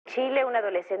Chile, un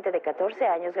adolescente de 14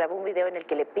 años grabó un video en el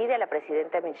que le pide a la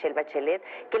presidenta Michelle Bachelet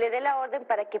que le dé la orden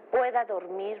para que pueda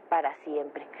dormir para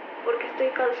siempre. Porque estoy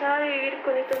cansada de vivir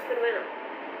con esta enfermedad.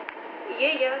 Y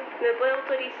ella me puede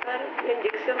autorizar la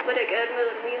inyección para quedarme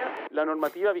dormida. La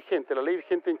normativa vigente, la ley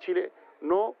vigente en Chile,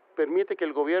 no permite que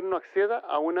el gobierno acceda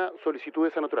a una solicitud de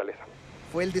esa naturaleza.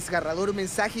 Fue el desgarrador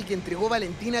mensaje que entregó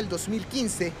Valentina el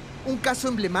 2015, un caso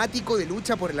emblemático de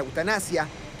lucha por la eutanasia,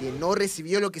 que no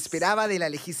recibió lo que esperaba de la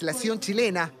legislación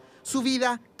chilena. Su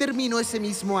vida terminó ese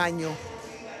mismo año.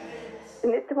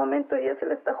 En este momento ella se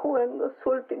la está jugando su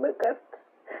última carta.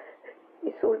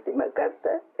 Y su última carta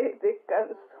es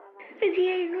descanso. De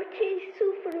día y noche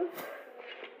sufro.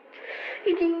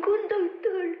 Y ningún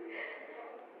doctor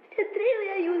se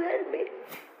atreve a ayudarme.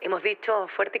 Hemos dicho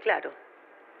fuerte y claro,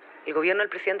 el gobierno del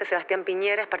presidente Sebastián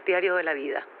Piñera es partidario de la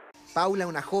vida. Paula,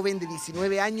 una joven de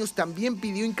 19 años, también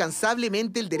pidió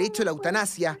incansablemente el derecho a la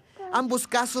eutanasia. Ambos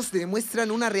casos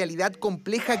demuestran una realidad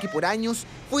compleja que por años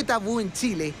fue tabú en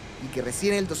Chile y que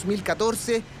recién en el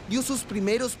 2014 dio sus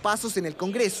primeros pasos en el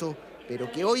Congreso,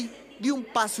 pero que hoy dio un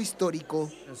paso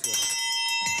histórico.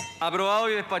 Aprobado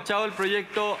y despachado el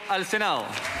proyecto al Senado.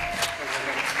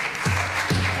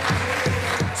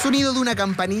 Sonido de una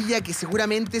campanilla que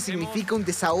seguramente significa un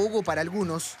desahogo para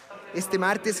algunos. Este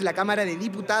martes la Cámara de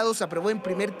Diputados aprobó en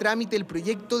primer trámite el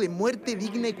proyecto de muerte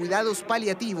digna y cuidados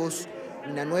paliativos,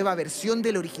 una nueva versión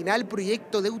del original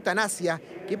proyecto de eutanasia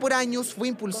que por años fue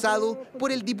impulsado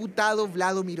por el diputado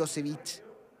Vlado Mirosevich.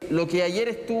 Lo que ayer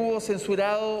estuvo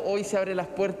censurado hoy se abre las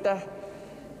puertas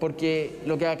porque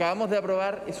lo que acabamos de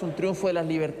aprobar es un triunfo de las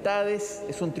libertades,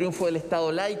 es un triunfo del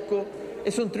Estado laico,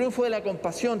 es un triunfo de la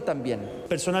compasión también.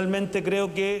 Personalmente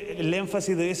creo que el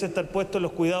énfasis debiese estar puesto en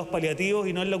los cuidados paliativos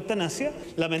y no en la eutanasia.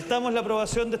 Lamentamos la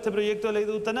aprobación de este proyecto de ley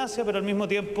de eutanasia, pero al mismo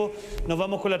tiempo nos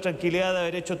vamos con la tranquilidad de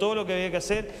haber hecho todo lo que había que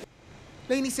hacer.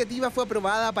 La iniciativa fue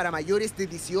aprobada para mayores de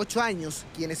 18 años,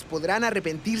 quienes podrán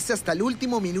arrepentirse hasta el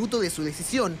último minuto de su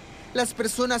decisión. Las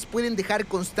personas pueden dejar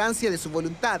constancia de su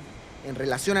voluntad. En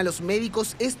relación a los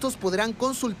médicos, estos podrán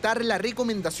consultar la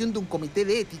recomendación de un comité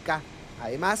de ética.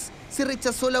 Además, se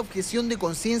rechazó la objeción de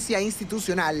conciencia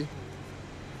institucional.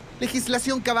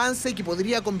 Legislación que avanza y que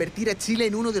podría convertir a Chile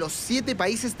en uno de los 7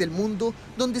 países del mundo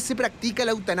donde se practica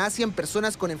la eutanasia en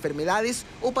personas con enfermedades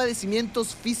o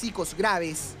padecimientos físicos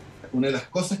graves. Una de las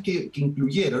cosas que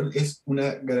incluyeron es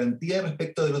una garantía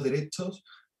respecto de los derechos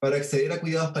para acceder a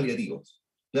cuidados paliativos,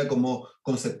 ya como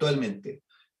conceptualmente.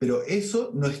 Pero eso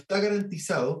no está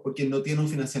garantizado porque no tiene un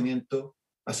financiamiento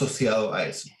asociado a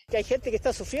eso. Que hay gente que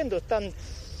está sufriendo, están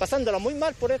pasándola muy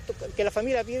mal por esto, que la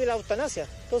familia pide la eutanasia.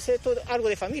 Entonces esto es algo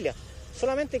de familia.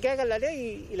 Solamente que hagan la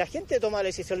ley y la gente toma la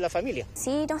decisión de la familia.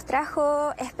 Sí, nos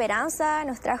trajo esperanza,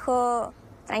 nos trajo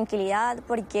tranquilidad,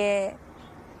 porque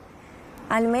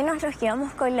al menos nos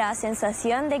quedamos con la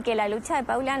sensación de que la lucha de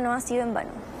Paula no ha sido en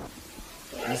vano.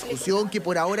 Discusión que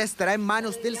por ahora estará en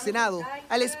manos del Senado,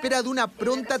 a la espera de una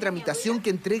pronta tramitación que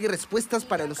entregue respuestas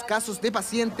para los casos de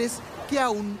pacientes que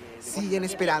aún siguen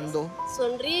esperando.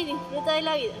 Sonríe y disfruta de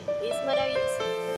la vida. Es maravilloso.